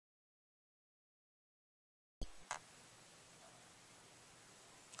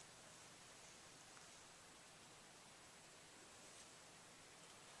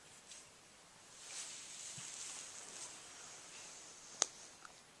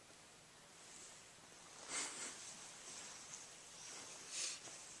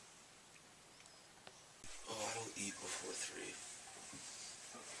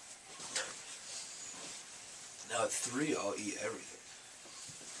at 3, I'll eat everything.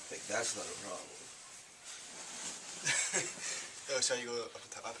 Like, that's not a problem. Oh, so you go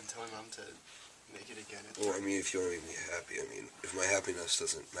up and tell my mom to make it again? Well, I mean, if you want to make me happy, I mean, if my happiness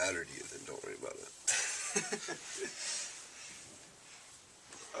doesn't matter to you, then don't worry about it.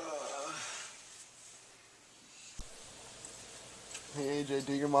 Hey AJ,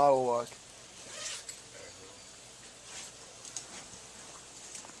 do your model walk.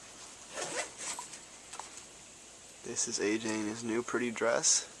 This is AJ in his new pretty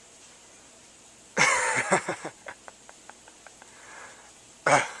dress.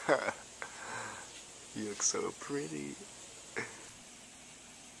 You look so pretty.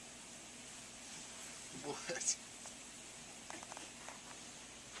 What?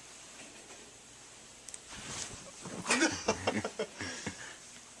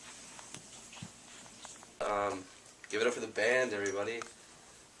 Give it up for the band, everybody.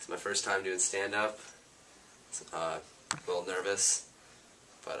 It's my first time doing stand-up. A little nervous,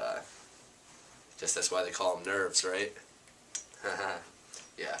 but just that's why they call them nerves, right?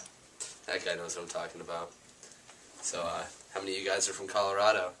 Yeah, that guy knows what I'm talking about. So, how many of you guys are from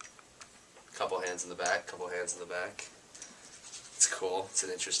Colorado? Couple hands in the back, couple hands in the back. It's cool. It's an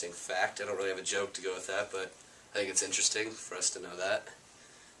interesting fact. I don't really have a joke to go with that, but I think it's interesting for us to know that.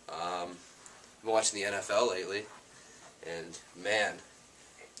 I've been watching the NFL lately, and man,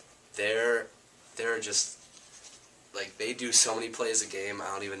 they're just, like, they do so many plays a game, I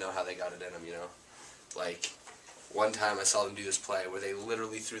don't even know how they got it in them, you know? Like, one time I saw them do this play where they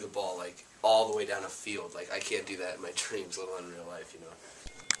literally threw the ball, like, all the way down a field. Like, I can't do that in my dreams, let alone in real life, you know?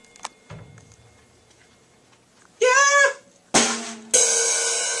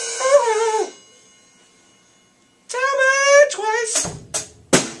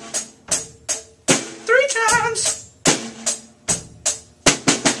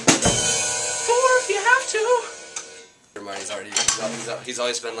 He's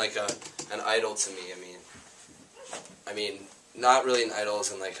always been like an idol to me. I mean, not really an idol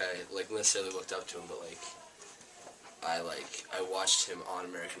as in like I necessarily looked up to him, but like I watched him on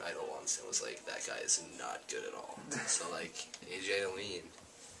American Idol once and was like, that guy is not good at all. So like AJ Aline.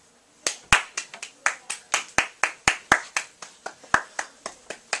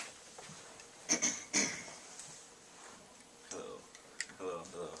 Hello.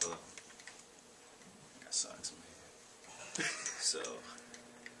 Got socks in my head. So,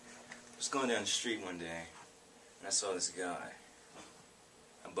 I was going down the street one day, and I saw this guy.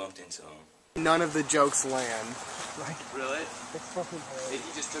 I bumped into him. None of the jokes land. Like, Really? it's fucking hilarious.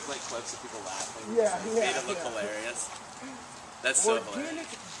 He just took like clips of people laughing. Yeah, Made it look hilarious. That's so hilarious. Organic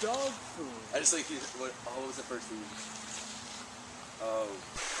dog food. I just like, what was the first food? Oh.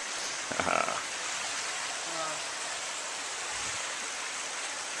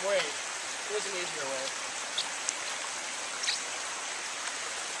 Wait, there's an easier way.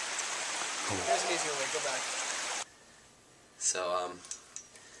 There's an easier way, go back. So,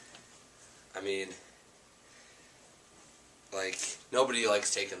 I mean, like, nobody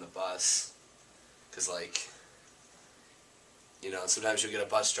likes taking the bus, because, like, you know, sometimes you'll get a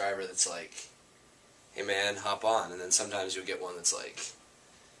bus driver that's like, hey man, hop on, and then sometimes you'll get one that's like,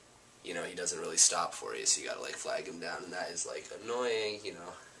 you know, he doesn't really stop for you, so you gotta, like, flag him down, and that is, like, annoying, you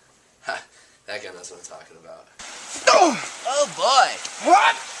know. Ha, that guy knows what I'm talking about. Oh boy!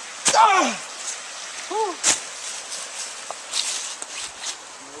 What?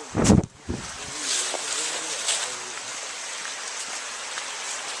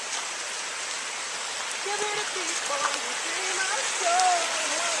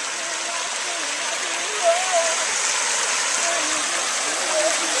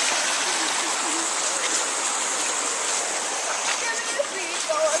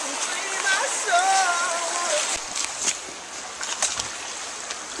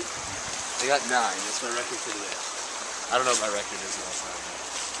 I got 9. That's my record for today. I don't know what my record is last time.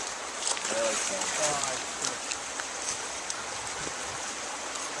 But I like 10.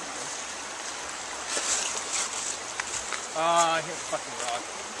 I hit fucking rock.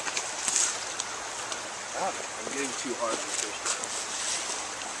 I'm getting too hard for fish.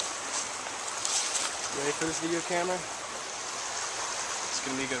 Ready for this video camera? It's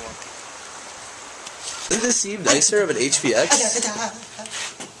gonna be a good one. Doesn't this seem nicer of an HPX?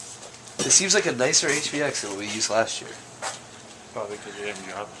 This seems like a nicer HPX than what we used last year. Probably because you haven't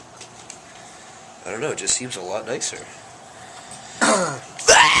dropped. I don't know, it just seems a lot nicer.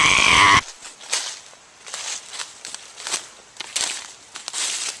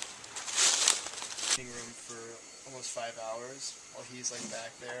 Room for almost 5 hours while he's like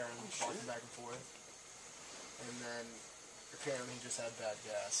back there and walking back and forth. And then apparently he just had bad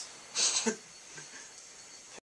gas.